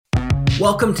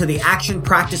Welcome to the Action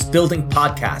Practice Building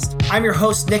Podcast. I'm your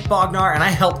host, Nick Bognar, and I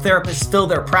help therapists fill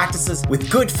their practices with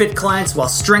good fit clients while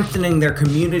strengthening their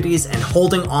communities and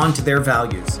holding on to their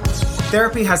values.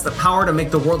 Therapy has the power to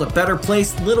make the world a better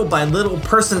place, little by little,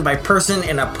 person by person,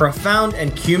 in a profound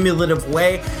and cumulative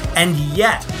way. And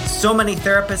yet, so many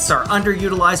therapists are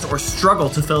underutilized or struggle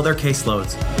to fill their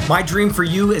caseloads. My dream for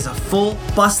you is a full,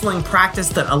 bustling practice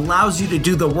that allows you to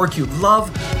do the work you love,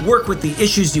 work with the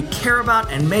issues you care about,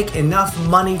 and make enough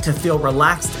money to feel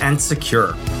relaxed and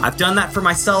secure. I've done that for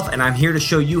myself, and I'm here to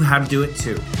show you how to do it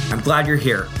too. I'm glad you're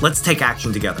here. Let's take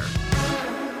action together.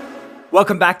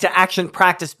 Welcome back to Action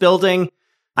Practice Building.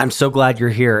 I'm so glad you're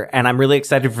here, and I'm really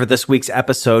excited for this week's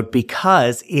episode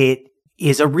because it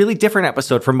is a really different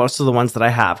episode from most of the ones that I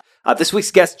have. This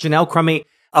week's guest, Ginelle Krummey,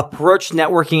 approached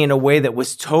networking in a way that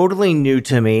was totally new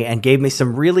to me and gave me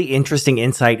some really interesting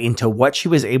insight into what she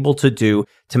was able to do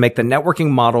to make the networking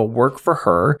model work for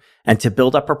her and to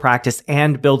build up her practice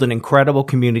and build an incredible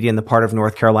community in the part of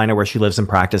North Carolina where she lives and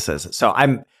practices. So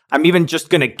I'm even just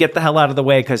going to get the hell out of the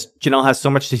way because Ginelle has so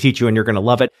much to teach you and you're going to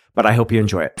love it, but I hope you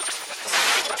enjoy it.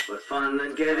 What's fun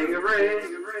than getting a raise?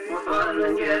 More fun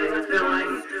than getting a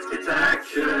filling? It's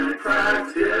Action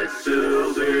Practice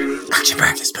Building. Action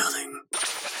Practice Building.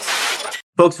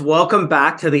 Folks, welcome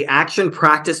back to the Action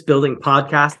Practice Building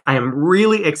Podcast. I am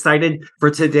really excited for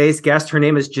today's guest. Her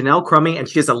name is Ginelle Krummey, and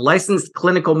she is a licensed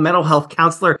clinical mental health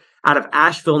counselor out of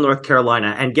Asheville, North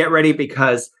Carolina. And get ready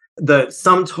because the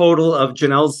sum total of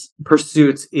Ginelle's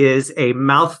pursuits is a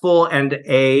mouthful and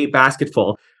a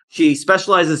basketful. She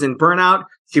specializes in burnout.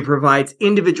 She provides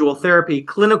individual therapy,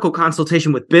 clinical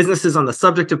consultation with businesses on the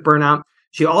subject of burnout.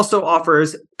 She also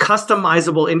offers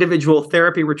customizable individual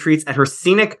therapy retreats at her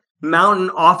scenic mountain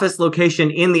office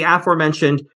location in the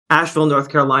aforementioned Asheville, North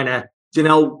Carolina.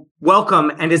 Ginelle,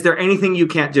 welcome. And is there anything you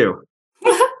can't do?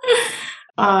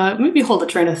 Maybe hold a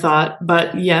train of thought,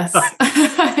 but yes,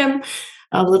 I am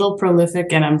a little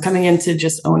prolific and I'm coming into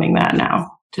just owning that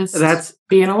now. That's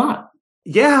being a lot.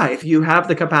 Yeah. If you have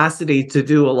the capacity to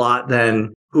do a lot,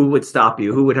 then who would stop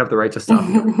you? Who would have the right to stop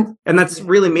you? And that's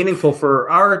really meaningful for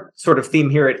our sort of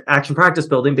theme here at Action Practice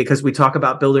Building, because we talk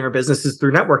about building our businesses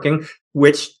through networking,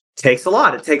 which takes a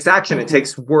lot. It takes action. It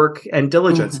takes work and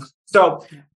diligence. So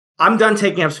I'm done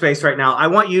taking up space right now. I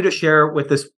want you to share with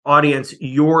this audience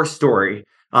your story,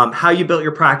 how you built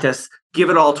your practice. Give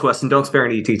it all to us and don't spare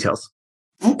any details.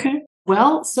 Okay.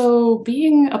 Well, so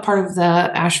being a part of the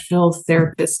Asheville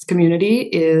therapist community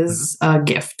is a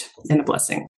gift and a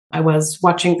blessing. I was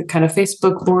watching the kind of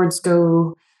Facebook boards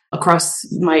go across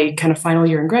my kind of final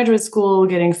year in graduate school,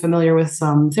 getting familiar with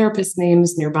some therapist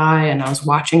names nearby. And I was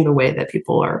watching the way that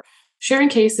people are sharing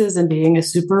cases and being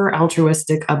super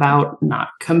altruistic about not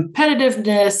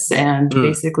competitiveness and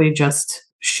basically just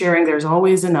sharing there's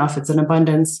always enough. It's an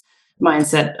abundance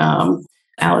mindset.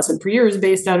 Allison Prieur is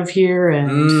based out of here,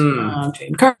 and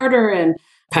Jane Carter and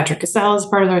Patrick Casale is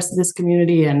part of this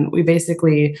community. And we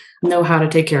basically know how to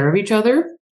take care of each other.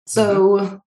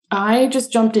 So I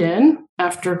just jumped in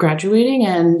after graduating,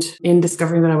 and in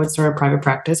discovering that I would start a private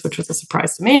practice, which was a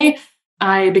surprise to me,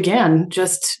 I began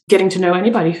just getting to know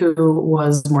anybody who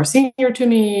was more senior to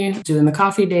me, doing the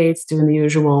coffee dates, doing the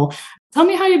usual, tell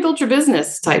me how you built your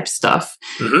business type stuff,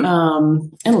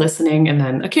 and listening. And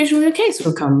then occasionally a case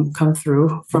would come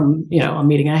through from, a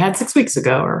meeting I had 6 weeks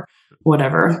ago or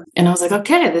whatever. And I was like,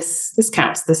 okay, this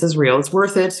counts. This is real. It's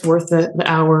worth it. It's worth the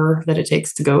hour that it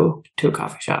takes to go to a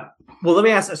coffee shop. Well, let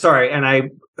me ask, sorry, and I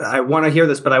want to hear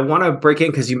this, but I want to break in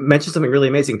because you mentioned something really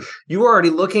amazing. You were already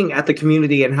looking at the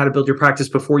community and how to build your practice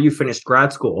before you finished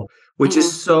grad school, which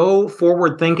is so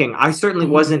forward thinking. I certainly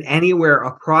wasn't anywhere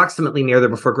approximately near there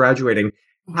before graduating.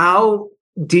 How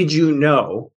did you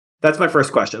know? That's my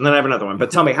first question. Then I have another one,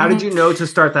 but tell me, how did you know to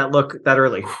start that look that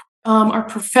early? Our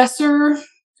professor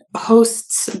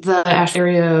hosts the Asheville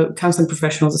Area Counseling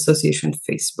Professionals Association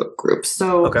Facebook group.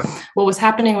 So what was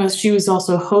happening was she was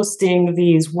also hosting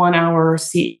these 1-hour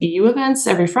CEU events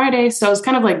every Friday. So it was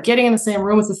kind of like getting in the same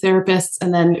room with the therapists.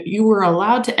 And then you were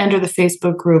allowed to enter the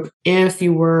Facebook group if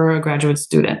you were a graduate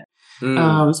student.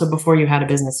 So before you had a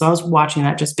business. So I was watching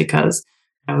that just because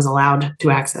I was allowed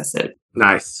to access it.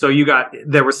 Nice. So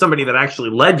there was somebody that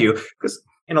actually led you, because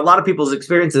in a lot of people's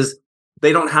experiences,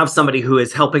 they don't have somebody who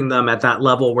is helping them at that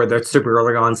level where they're super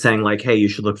early on saying like, hey, you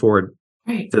should look forward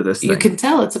to this thing. You can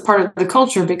tell it's a part of the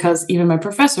culture because even my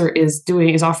professor is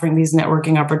offering these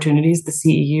networking opportunities, the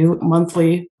CEU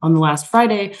monthly on the last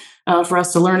Friday, for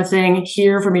us to learn a thing,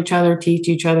 hear from each other, teach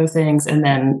each other things. And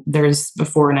then there's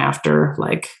before and after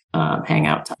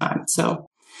hangout time.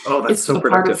 So that's so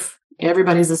productive.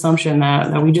 everybody's assumption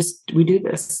that we do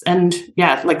this. And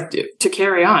yeah, like to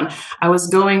carry on, I was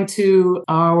going to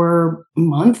our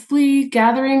monthly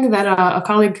gathering that a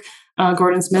colleague,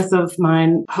 Gordon Smith of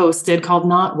mine, hosted called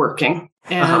Not Working.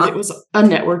 And it was a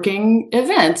networking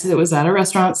event. It was at a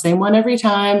restaurant, same one every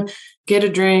time. Get a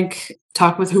drink,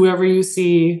 talk with whoever you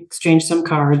see, exchange some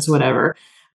cards, whatever.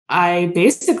 I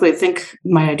basically think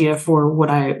my idea for what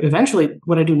I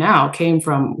do now came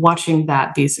from watching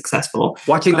that be successful.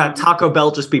 Watching that Taco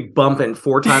Bell just be bumping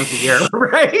 4 times a year,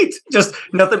 right? Just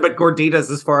nothing but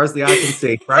gorditas as far as the eye can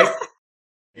see, right?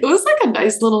 It was like a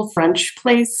nice little French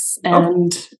place.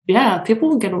 And yeah, people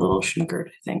will get a little schnookered,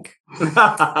 I think. One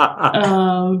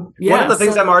of the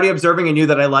things I'm already observing in you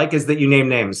that I like is that you name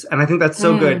names. And I think that's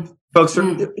so good. Folks,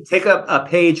 take a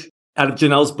page out of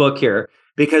Ginelle's book here,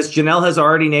 because Ginelle has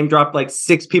already name dropped like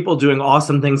 6 people doing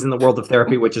awesome things in the world of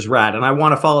therapy, which is rad. And I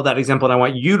want to follow that example. And I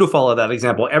want you to follow that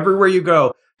example. Everywhere you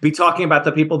go, be talking about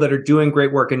the people that are doing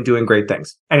great work and doing great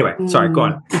things. Anyway, sorry, go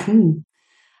on.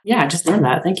 Yeah, I just learned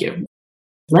that. Thank you.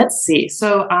 Let's see.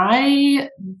 So I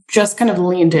just kind of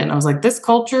leaned in. I was like, this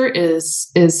culture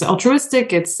is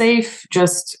altruistic. It's safe.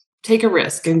 Just take a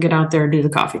risk and get out there and do the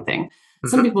coffee thing.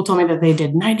 Some people told me that they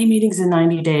did 90 meetings in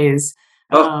 90 days.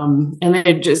 And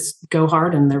they just go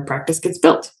hard and their practice gets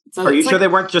built. So are you sure they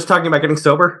weren't just talking about getting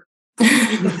sober?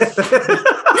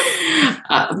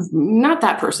 Not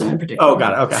that person in particular. Oh,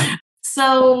 got it. Okay.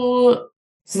 So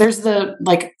there's the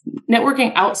like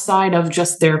networking outside of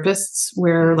just therapists,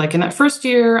 where like in that first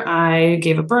year, I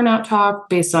gave a burnout talk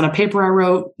based on a paper I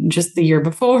wrote just the year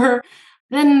before.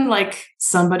 Then like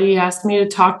somebody asked me to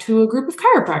talk to a group of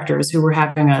chiropractors who were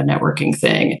having a networking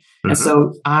thing. And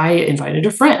so I invited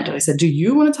a friend. I said, do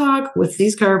you want to talk with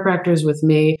these chiropractors with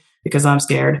me? Because I'm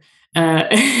scared.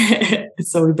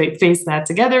 So we faced that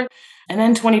together. And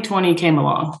then 2020 came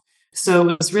along. So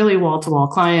it was really wall-to-wall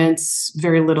clients,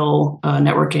 very little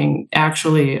networking.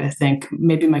 Actually, I think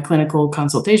maybe my clinical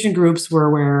consultation groups were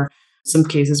where some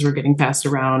cases were getting passed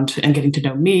around, and getting to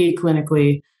know me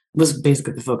clinically was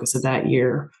basically the focus of that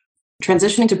year.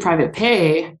 Transitioning to private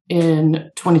pay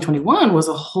in 2021 was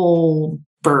a whole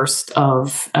burst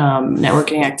of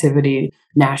networking activity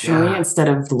nationally instead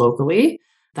of locally.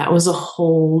 That was a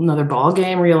whole nother ball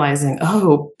game, realizing,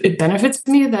 it benefits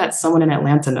me that someone in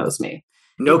Atlanta knows me.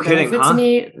 No kidding, huh? It benefits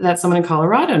me that someone in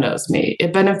Colorado knows me.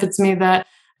 It benefits me that,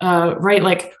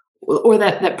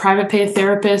 that private pay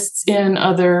therapists in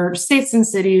other states and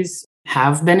cities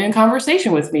have been in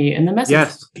conversation with me in the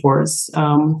message boards.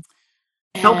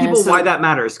 Tell people why that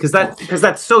matters, because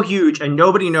that's so huge, and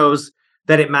nobody knows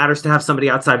that it matters to have somebody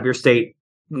outside of your state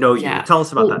know you. Tell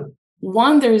us about that.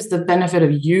 One, there's the benefit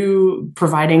of you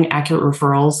providing accurate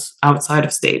referrals outside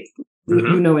of state,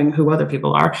 you knowing who other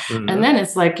people are. And then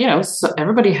it's like, so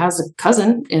everybody has a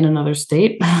cousin in another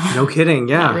state. No kidding.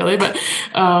 Yeah. Not really.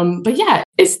 But yeah,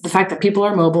 it's the fact that people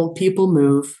are mobile, people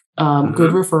move.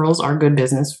 Good referrals are good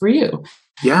business for you.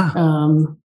 Yeah.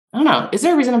 I don't know. Is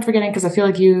there a reason I'm forgetting? Because I feel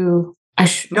like I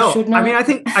should know. I mean, I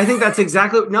think that's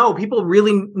exactly, people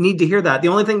really need to hear that. The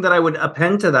only thing that I would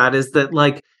append to that is that,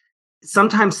 like,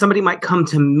 sometimes somebody might come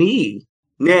to me,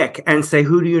 Nick, and say,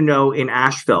 who do you know in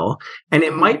Asheville? And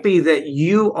it might be that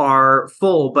you are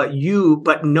full, but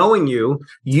knowing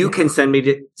you can send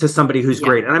me to somebody who's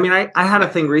great. And I mean, I had a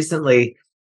thing recently,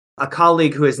 a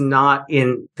colleague who is not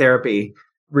in therapy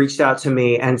reached out to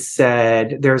me and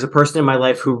said, there's a person in my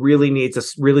life who really needs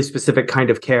a really specific kind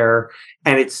of care.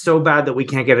 And it's so bad that we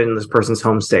can't get it in this person's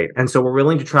home state. And so we're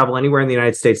willing to travel anywhere in the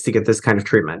United States to get this kind of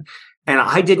treatment. And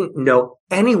I didn't know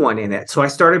anyone in it. So I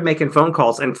started making phone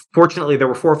calls. And fortunately, there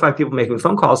were 4 or 5 people making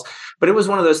phone calls. But it was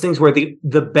one of those things where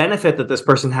the benefit that this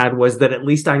person had was that at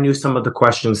least I knew some of the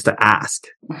questions to ask.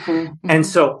 And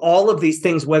so all of these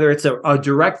things, whether it's a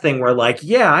direct thing where like,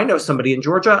 I know somebody in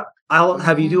Georgia, I'll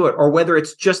have you do it. Or whether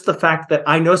it's just the fact that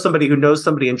I know somebody who knows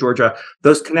somebody in Georgia,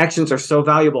 those connections are so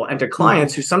valuable. And to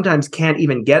clients who sometimes can't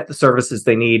even get the services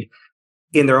they need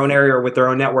in their own area or with their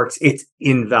own networks, it's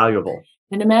invaluable.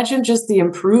 And imagine just the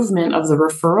improvement of the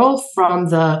referral from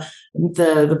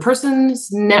the person's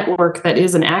network that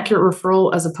is an accurate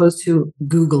referral as opposed to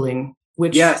Googling,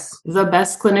 which the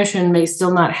best clinician may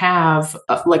still not have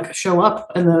show up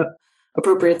in the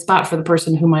appropriate spot for the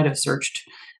person who might have searched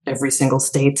every single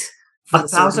state.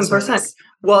 1,000%.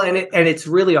 Well, and it's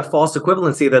really a false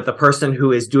equivalency that the person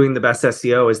who is doing the best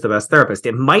SEO is the best therapist.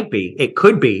 It might be, it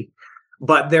could be,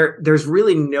 but there's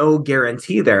really no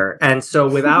guarantee there. And so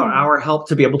without our help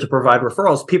to be able to provide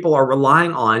referrals, people are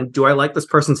relying on, do I like this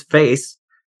person's face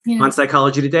on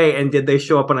Psychology Today? And did they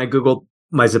show up when I Googled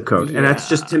my zip code? And that's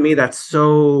just, to me, that's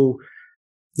so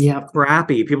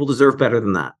crappy. People deserve better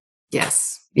than that.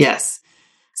 Yes.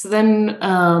 So then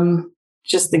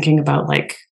just thinking about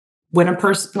like when a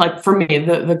person, like for me,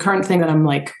 the current thing that I'm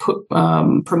like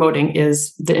promoting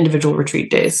is the individual retreat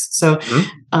days. So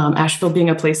Asheville being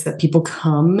a place that people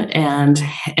come and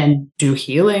do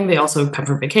healing. They also come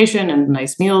for vacation and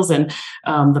nice meals and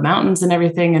the mountains and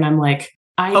everything. And I'm like,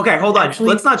 okay, hold on.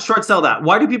 Let's not short sell that.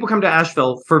 Why do people come to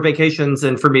Asheville for vacations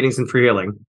and for meetings and for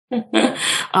healing?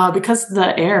 Because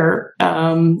the air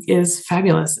is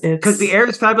fabulous. Because the air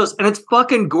is fabulous and it's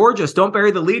fucking gorgeous. Don't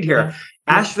bury the lead here. Yeah.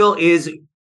 Asheville is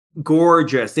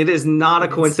gorgeous. It is not a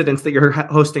coincidence that you're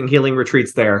hosting healing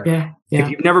retreats there. Yeah. If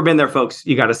you've never been there, folks,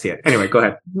 you got to see it. Anyway, go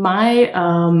ahead.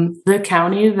 The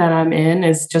county that I'm in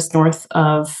is just north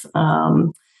of,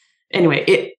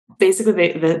 it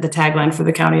basically the tagline for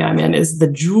the county I'm in is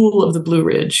the jewel of the Blue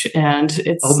Ridge. And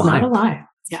it's not a lie.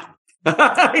 Yeah.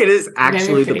 It is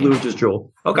actually the Blue Ridge's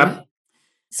jewel. Okay. Yeah.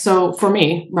 So for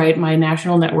me, right, my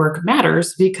national network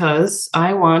matters because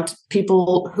I want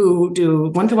people who do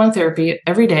one-to-one therapy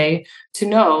every day to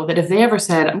know that if they ever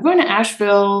said, I'm going to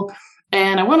Asheville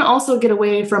and I want to also get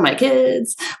away from my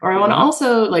kids, or I want to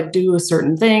also like do a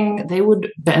certain thing, they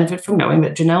would benefit from knowing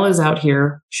that Ginelle is out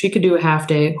here. She could do a half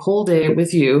day, whole day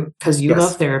with you because you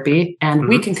love therapy and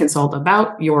we can consult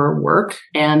about your work.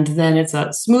 And then it's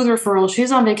a smooth referral.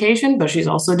 She's on vacation, but she's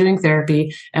also doing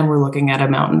therapy and we're looking at a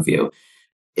mountain view.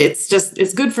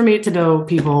 It's good for me to know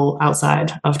people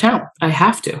outside of town. I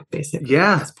have to, basically.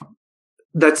 Yeah.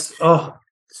 That's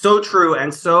so true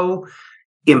and so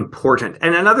important.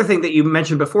 And another thing that you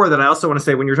mentioned before that I also want to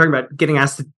say when you're talking about getting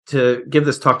asked to give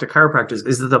this talk to chiropractors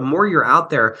is that the more you're out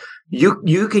there,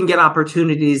 you can get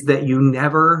opportunities that you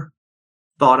never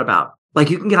thought about. Like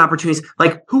you can get opportunities.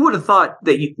 Like who would have thought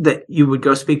that you would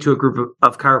go speak to a group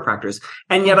of chiropractors?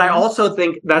 And yet I also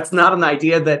think that's not an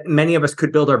idea that many of us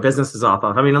could build our businesses off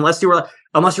of. I mean, unless you were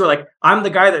like, I'm the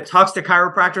guy that talks to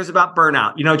chiropractors about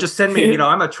burnout, just send me,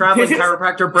 I'm a traveling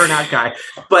chiropractor burnout guy.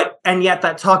 And yet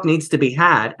that talk needs to be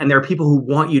had. And there are people who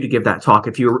want you to give that talk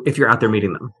if you're out there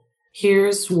meeting them.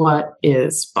 Here's what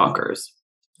is bonkers.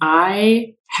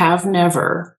 I have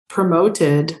never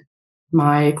promoted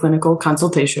my clinical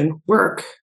consultation work,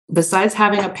 besides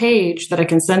having a page that I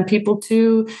can send people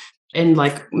to and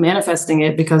like manifesting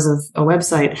it because of a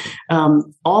website.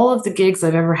 All of the gigs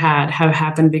I've ever had have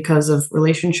happened because of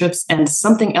relationships and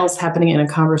something else happening in a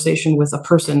conversation with a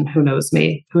person who knows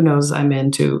me, who knows I'm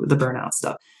into the burnout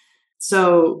stuff.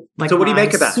 So what do you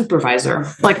make of that? Supervisor,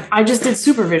 like I just did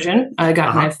supervision. I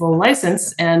got my full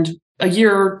license and a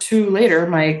year or two later,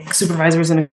 my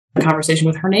supervisor's in a conversation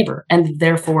with her neighbor. And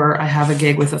therefore I have a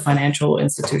gig with a financial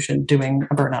institution doing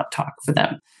a burnout talk for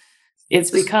them. It's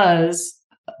because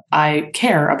I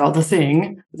care about the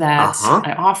thing that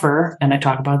I offer and I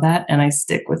talk about that and I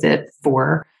stick with it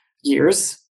for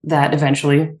years that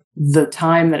eventually the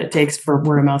time that it takes for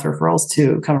word of mouth referrals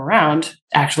to come around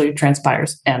actually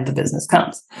transpires and the business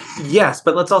comes. Yes,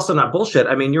 but let's also not bullshit.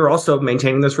 I mean, you're also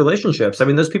maintaining those relationships. I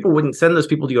mean, those people wouldn't send those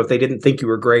people to you if they didn't think you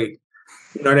were great.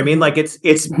 You know what I mean? Like it's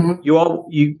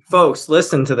you folks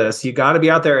listen to this. You got to be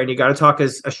out there and you got to talk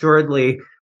as assuredly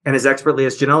and as expertly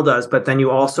as Ginelle does, but then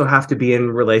you also have to be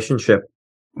in relationship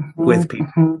with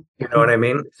people. You know what I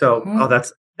mean? So,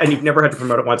 and you've never had to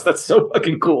promote it once. That's so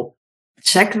fucking cool.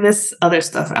 Check this other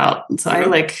stuff out. So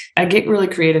I get really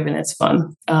creative and it's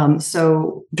fun.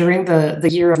 So during the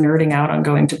year of nerding out on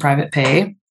going to private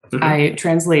pay, I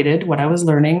translated what I was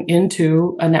learning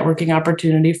into a networking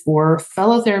opportunity for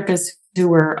fellow therapists who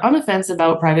were on the fence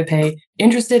about private pay,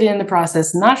 interested in the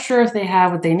process, not sure if they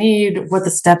have what they need, what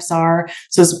the steps are.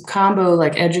 So it's a combo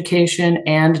like education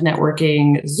and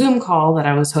networking Zoom call that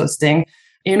I was hosting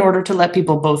in order to let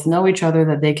people both know each other,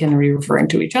 that they can be referring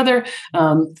to each other,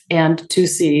 and to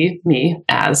see me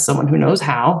as someone who knows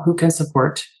who can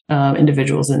support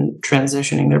individuals in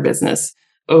transitioning their business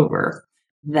over.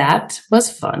 That was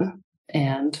fun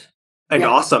and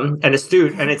awesome and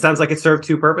astute. And it sounds like it served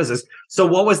two purposes. So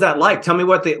what was that like? Tell me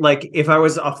if I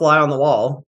was a fly on the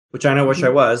wall, which I wish I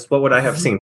was, what would I have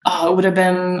seen? It would have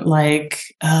been like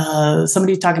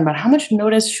somebody talking about how much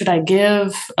notice should I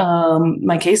give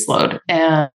my caseload?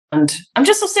 And I'm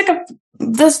just so sick of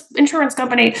this insurance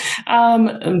company.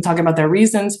 I'm talking about their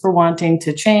reasons for wanting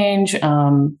to change,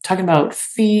 talking about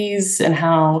fees and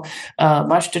how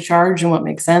much to charge and what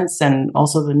makes sense, and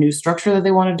also the new structure that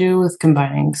they want to do with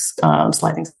combining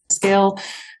sliding scale.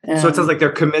 So it sounds like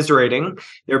they're commiserating.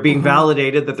 They're being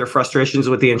validated that their frustrations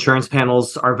with the insurance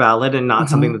panels are valid and not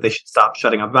something that they should stop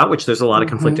shutting up about, which there's a lot of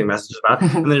conflicting messages about.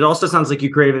 And then it also sounds like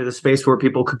you created a space where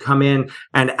people could come in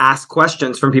and ask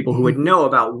questions from people who would know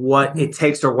about what it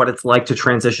takes or what it's like to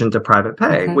transition to private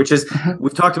pay, which is,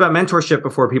 we've talked about mentorship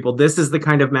before, people. This is the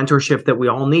kind of mentorship that we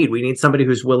all need. We need somebody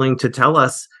who's willing to tell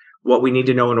us what we need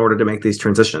to know in order to make these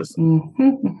transitions.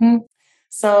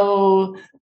 So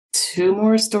 2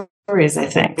 more stories, I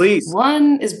think. Please.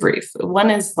 One is brief. One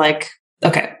is like,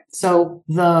 okay, so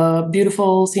the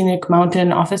beautiful scenic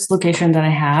mountain office location that I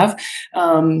have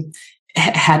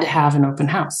had to have an open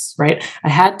house, right? I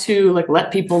had to like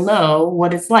let people know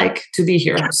what it's like to be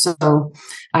here. So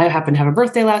I happened to have a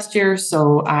birthday last year,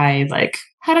 so I like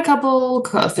had a couple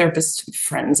therapist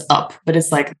friends up, but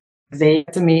it's like they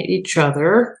got to meet each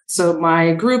other. So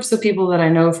my groups of people that I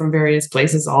know from various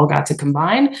places all got to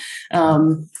combine.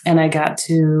 And I got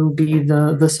to be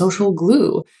the social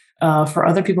glue for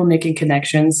other people making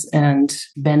connections and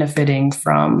benefiting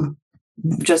from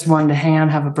just wanting to hang out,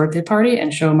 have a birthday party,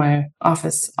 and show my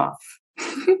office off.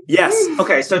 Yes.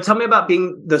 Okay. So tell me about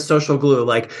being the social glue,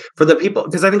 like for the people,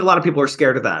 because I think a lot of people are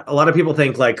scared of that. A lot of people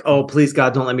think like, oh, please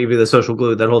God, don't let me be the social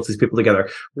glue that holds these people together.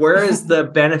 Where is the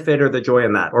benefit or the joy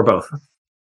in that, or both?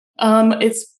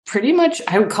 It's pretty much,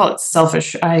 I would call it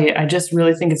selfish. I just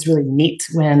really think it's really neat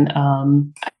when,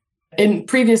 in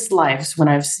previous lives, when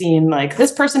I've seen like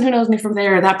this person who knows me from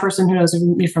there, that person who knows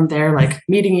me from there, like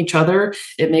meeting each other,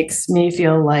 it makes me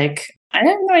feel like I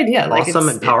have no idea. Like awesome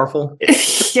and powerful.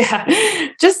 Yeah.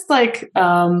 Just like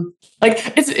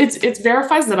it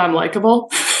verifies that I'm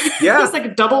likable. Yeah. It's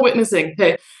like double witnessing.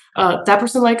 Hey, that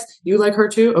person likes, you like her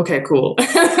too? Okay, cool.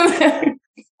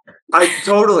 I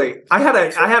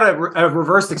had a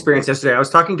reverse experience yesterday. I was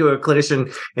talking to a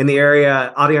clinician in the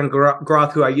area, Adrian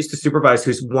Groth, who I used to supervise,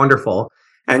 who's wonderful.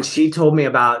 And she told me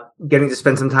about getting to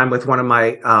spend some time with one of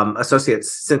my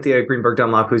associates, Cynthia Greenberg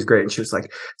Dunlop, who's great. And she was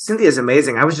like, Cynthia's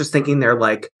amazing. I was just thinking they're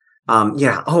like,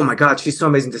 oh my God, she's so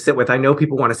amazing to sit with. I know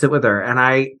people want to sit with her. And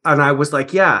I was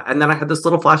like, yeah. And then I had this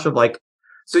little flash of like,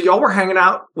 so y'all were hanging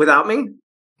out without me?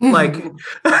 Like,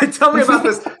 tell me about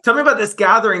this. Tell me about this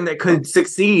gathering that could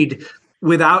succeed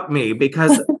without me,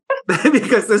 because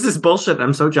this is bullshit.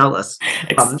 I'm so jealous.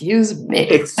 Excuse me.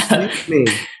 Excuse me.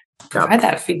 Provide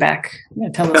that feedback. I'm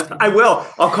gonna tell them. I will.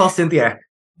 I'll call Cynthia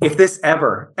if this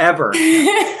ever.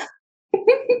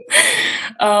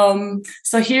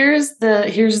 So here's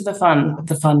the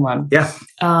fun one. Yeah.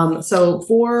 So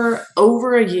for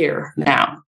over a year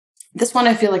now, this one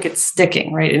I feel like it's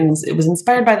sticking, right? And it was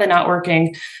inspired by the not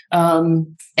working, and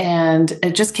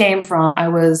it just came from I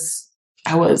was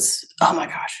oh my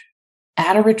gosh,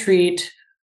 at a retreat,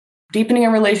 deepening a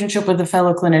relationship with a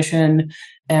fellow clinician.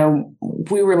 And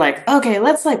we were like, okay,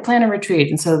 let's like plan a retreat.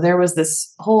 And so there was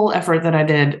this whole effort that I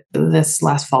did this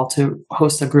last fall to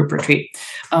host a group retreat.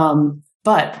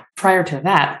 But prior to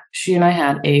that, she and I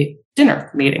had a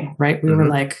dinner meeting, right? We were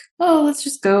like, oh, let's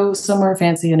just go somewhere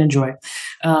fancy and enjoy.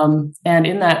 And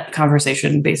in that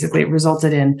conversation, basically it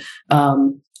resulted in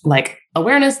like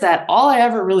awareness that all I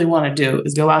ever really want to do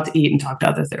is go out to eat and talk to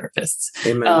other therapists.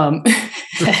 Amen.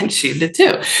 And she did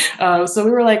too. So we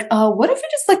were like, what if we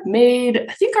just like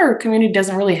I think our community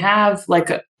doesn't really have like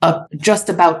a just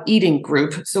about eating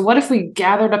group. So what if we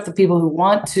gathered up the people who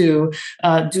want to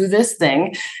do this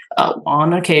thing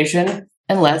on occasion,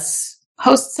 and let's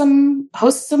host some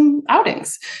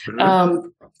outings.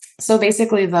 So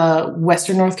basically the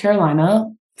Western North Carolina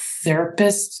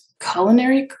Therapist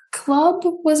Culinary Club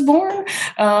was born.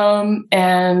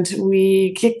 And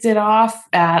we kicked it off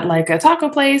at like a taco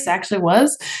place, actually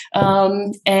was.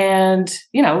 And,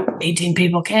 18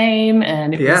 people came,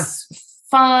 and it was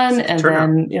fun. And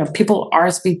then, people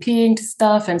RSVPing to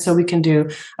stuff. And so we can do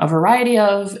a variety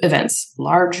of events,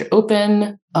 large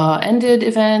open ended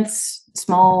events,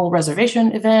 small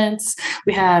reservation events.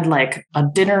 We had like a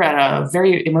dinner at a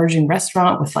very emerging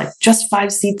restaurant with like just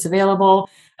 5 seats available.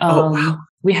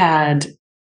 We had,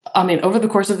 over the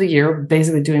course of the year,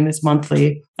 basically doing this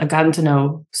monthly, I've gotten to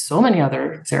know so many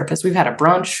other therapists. We've had a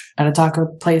brunch at a taco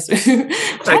place.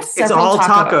 It's all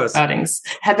tacos. Outings.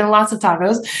 Had been lots of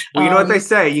tacos. Well, you know what they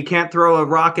say? You can't throw a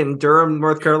rock in Durham,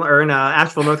 North Carolina, or in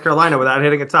Asheville, North Carolina, without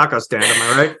hitting a taco stand. Am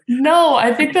I right? No,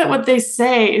 I think that what they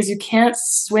say is you can't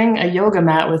swing a yoga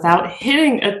mat without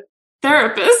hitting a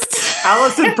therapist.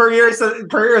 Allison Perrier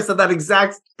said that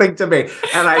exact thing to me,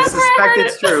 and I suspect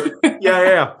it's true.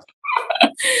 Yeah.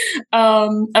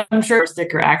 I'm sure it's a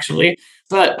sticker actually,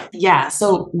 but yeah.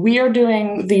 So we are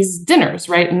doing these dinners,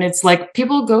 right? And it's like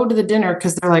people go to the dinner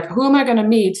because they're like, who am I going to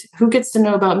meet? Who gets to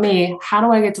know about me? How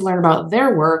do I get to learn about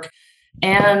their work?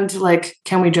 and like,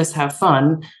 can we just have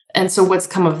fun? And so what's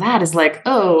come of that is like,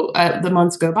 the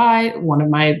months go by. One of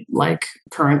my like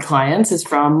current clients is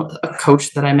from a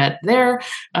coach that I met there.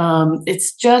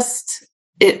 It's just,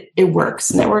 it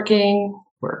works. Networking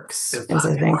works. It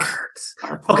I think. works.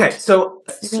 Okay. So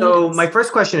my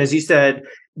first question is, you said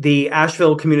the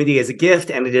Asheville community is a gift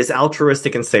and it is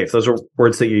altruistic and safe. Those are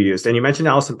words that you used. And you mentioned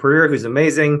Allison Pereira, who's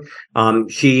amazing.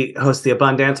 She hosts the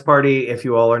Abundance Party. If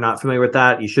you all are not familiar with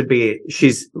that, you should be.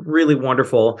 She's really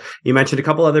wonderful. You mentioned a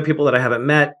couple other people that I haven't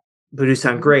met, but who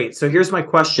sound great. So here's my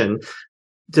question.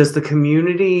 Does the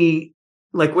community,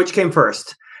 like, which came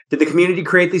first? Did the community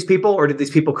create these people, or did these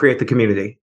people create the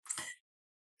community?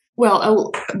 Well,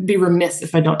 I'll be remiss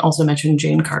if I don't also mention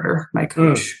Jane Carter, my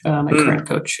coach, my current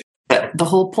coach. But the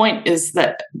whole point is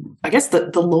that, I guess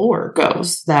the lore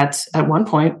goes that at one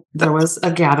point there was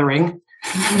a gathering.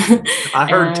 I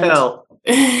heard tell.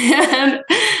 And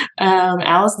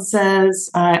Allison says,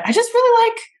 I just really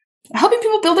like helping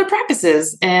people build their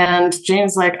practices. And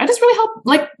Jane's like, I just really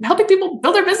like helping people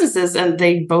build their businesses. And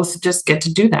they both just get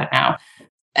to do that now.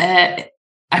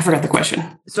 I forgot the question.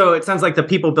 So it sounds like the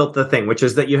people built the thing, which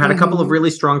is that you had a couple of really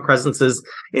strong presences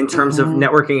in terms of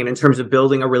networking and in terms of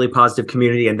building a really positive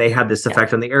community. And they had this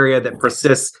effect on the area that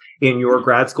persists in your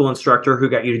grad school instructor who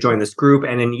got you to join this group,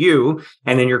 and in you,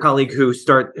 and in your colleague who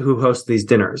hosts these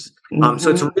dinners. So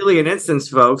it's really an instance,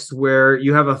 folks, where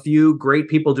you have a few great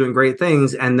people doing great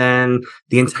things, and then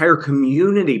the entire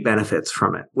community benefits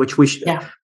from it, which we should. Yeah.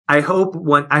 I hope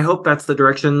that's the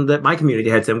direction that my community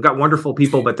heads in. We've got wonderful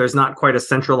people, but there's not quite a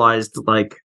centralized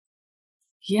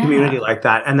community like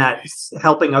that. And that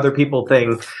helping other people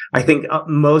thing, I think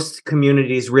most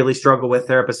communities really struggle with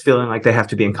therapists feeling like they have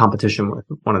to be in competition with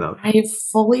one another. I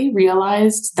fully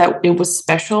realized that it was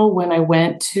special when I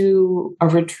went to a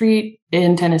retreat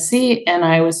in Tennessee, and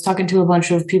I was talking to a bunch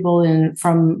of people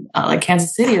from like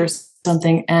Kansas City or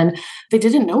something, and they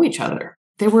didn't know each other.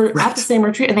 They were at the same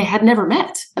retreat and they had never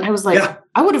met. And I was like,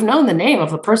 I would have known the name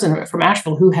of the person from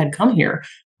Asheville who had come here.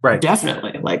 Right.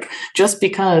 Definitely. Like, just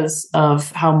because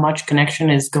of how much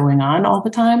connection is going on all the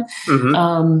time.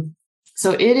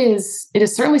 So it is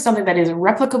certainly something that is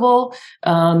replicable.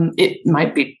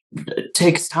 It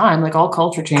takes time, like all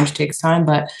culture change takes time,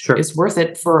 but it's worth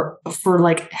it for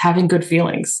like having good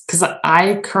feelings. Cause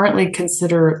I currently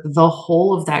consider the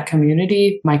whole of that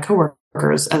community my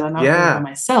coworkers, and I'm not by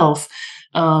myself.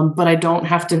 But I don't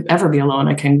have to ever be alone.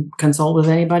 I can consult with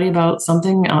anybody about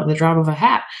something at the drop of a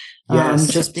hat.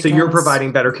 Just because... So you're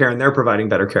providing better care and they're providing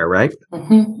better care, right?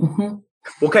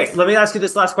 Okay, let me ask you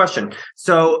this last question.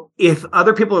 So if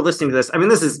other people are listening to this, I mean,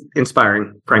 this is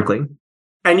inspiring, frankly,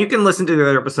 and you can listen to the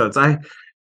other episodes.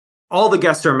 All the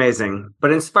guests are amazing,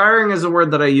 but inspiring is a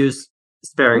word that I use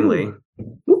sparingly.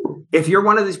 If you're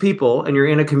one of these people and you're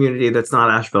in a community that's not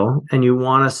Asheville, and you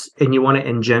want to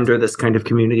engender this kind of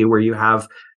community where you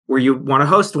want to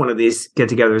host one of these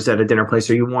get-togethers at a dinner place,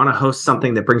 or you want to host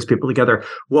something that brings people together,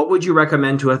 what would you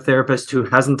recommend to a therapist who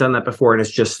hasn't done that before and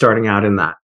is just starting out in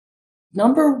that?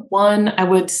 Number one, I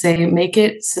would say make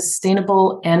it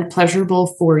sustainable and pleasurable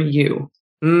for you.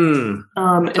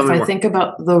 If I think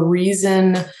about the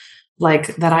reason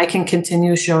like that I can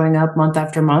continue showing up month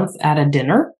after month at a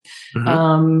dinner,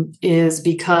 is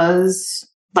because,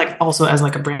 like, also as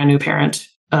like a brand new parent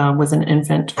with an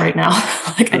infant right now,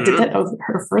 like I did that over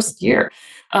her first year,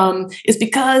 is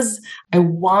because I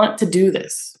want to do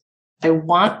this. I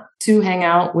want to hang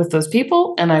out with those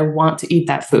people and I want to eat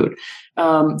that food.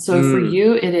 So for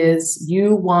you, it is,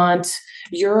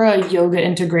 you're a yoga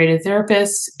integrated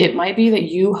therapist. It might be that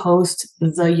you host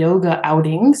the yoga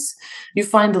outings. You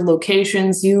find the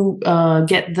locations, you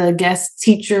get the guest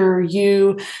teacher,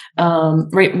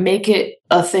 make it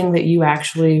a thing that you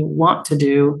actually want to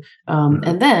do.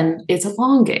 And then it's a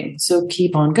long game. So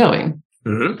keep on going.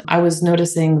 I was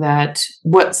noticing that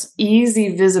what's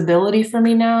easy visibility for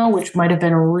me now, which might have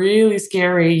been really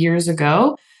scary years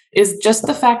ago, is just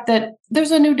the fact that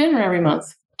there's a new dinner every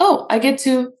month. Oh, I get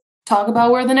to talk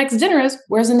about where the next dinner is.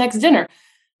 Where's the next dinner?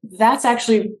 That's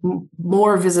actually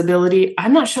more visibility.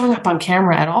 I'm not showing up on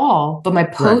camera at all, but my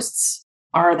posts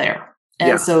are there.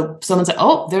 And so someone said,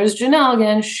 oh, there's Ginelle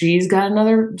again. She's got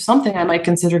another something I might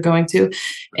consider going to.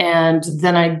 And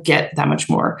then I get that much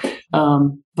more.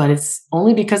 But it's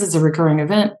only because it's a recurring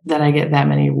event that I get that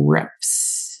many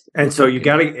reps. And so if you're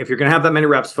going to have that many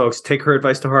reps, folks, take her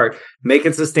advice to heart. Make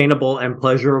it sustainable and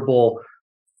pleasurable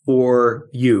for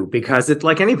you, because it's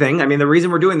like anything. I mean, the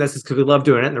reason we're doing this is because we love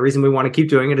doing it. And the reason we want to keep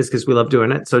doing it is because we love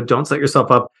doing it. So don't set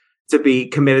yourself up to be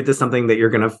committed to something that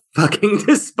you're going to fucking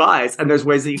despise. And there's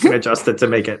ways that you can adjust it to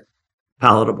make it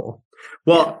palatable.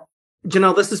 Well,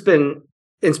 Ginelle, this has been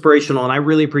inspirational, and I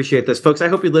really appreciate this. Folks, I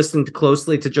hope you listened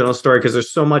closely to Ginelle's story because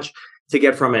there's so much to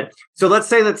get from it. So let's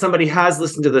say that somebody has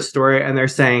listened to this story and they're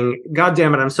saying, God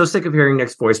damn it, I'm so sick of hearing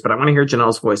Nick's voice, but I want to hear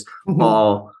Ginelle's voice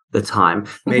all the time.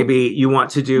 Maybe you want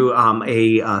to do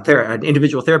an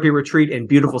individual therapy retreat in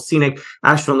beautiful, scenic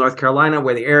Asheville, North Carolina,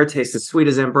 where the air tastes as sweet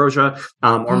as ambrosia.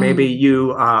 Or maybe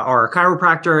you are a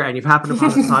chiropractor and you've happened upon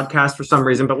this podcast for some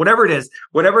reason. But whatever it is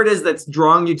that's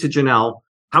drawing you to Ginelle,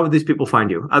 how would these people find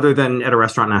you other than at a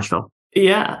restaurant in Nashville?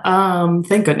 Yeah.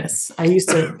 Thank goodness. I used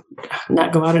to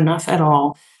not go out enough at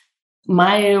all.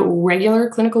 My regular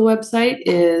clinical website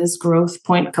is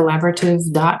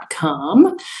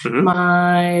growthpointcollaborative.com.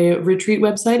 My retreat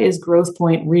website is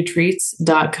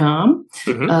growthpointretreats.com.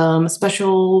 A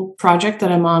special project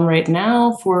that I'm on right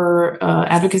now for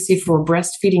advocacy for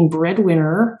breastfeeding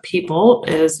breadwinner people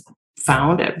is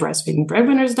found at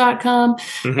breastfeedingbreadwinners.com.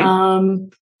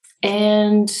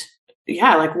 And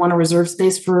yeah, like want to reserve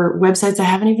space for websites I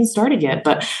haven't even started yet,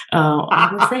 but I'll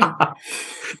refrain.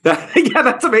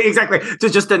 That's amazing. Exactly. To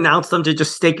just announce them, to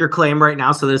just stake your claim right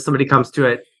now so that if somebody comes to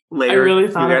it later. I really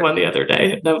thought of one the other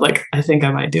day. I was like, I think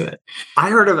I might do it.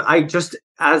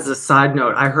 As a side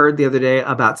note, I heard the other day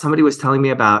about somebody was telling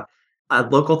me about a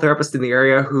local therapist in the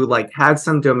area who like had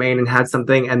some domain and had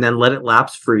something and then let it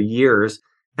lapse for years.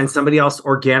 And somebody else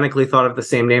organically thought of the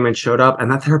same name and showed up,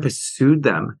 and that therapist sued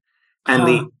them. And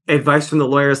the advice from the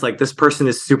lawyer is like, this person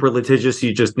is super litigious.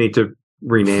 You just need to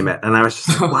rename it. And I was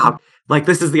just like, wow, like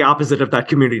this is the opposite of that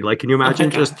community. Like, can you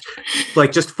imagine just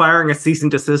firing a cease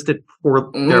and desist at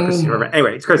poor therapists?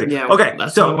 Anyway, it's crazy. Yeah, okay.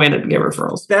 That's one way to get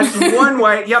referrals. That's one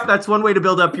way. Yep. That's one way to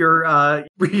build up your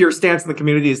stance in the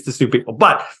community is to sue people.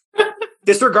 But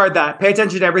disregard that. Pay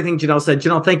attention to everything Ginelle said.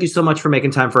 Ginelle, thank you so much for making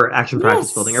time for action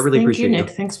practice building. I really appreciate you. Nick.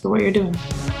 Thanks for what you're doing.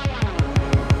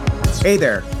 Hey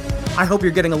there. I hope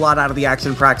you're getting a lot out of the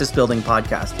Action Practice Building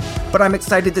podcast. But I'm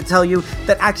excited to tell you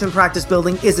that Action Practice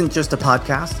Building isn't just a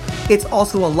podcast. It's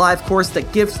also a live course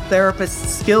that gives therapists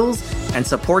skills and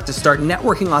support to start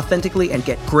networking authentically and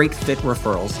get great fit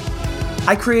referrals.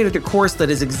 I created a course that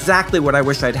is exactly what I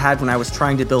wish I'd had when I was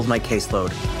trying to build my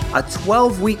caseload. A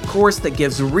 12-week course that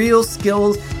gives real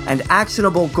skills and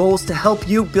actionable goals to help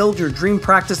you build your dream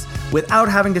practice without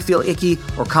having to feel icky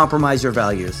or compromise your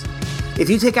values. If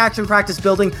you take Action Practice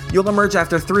Building, you'll emerge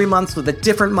after 3 months with a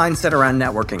different mindset around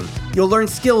networking. You'll learn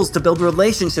skills to build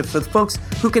relationships with folks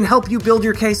who can help you build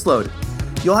your caseload.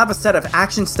 You'll have a set of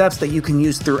action steps that you can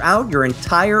use throughout your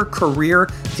entire career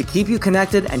to keep you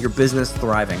connected and your business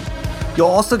thriving. You'll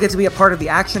also get to be a part of the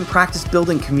Action Practice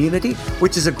Building community,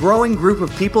 which is a growing group of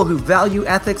people who value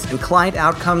ethics and client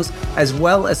outcomes, as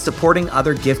well as supporting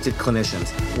other gifted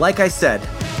clinicians. Like I said,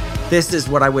 this is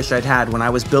what I wish I'd had when I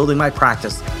was building my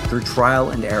practice through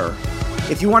trial and error.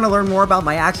 If you want to learn more about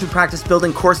my Action Practice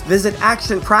Building course, visit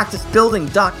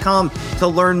actionpracticebuilding.com to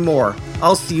learn more.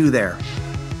 I'll see you there.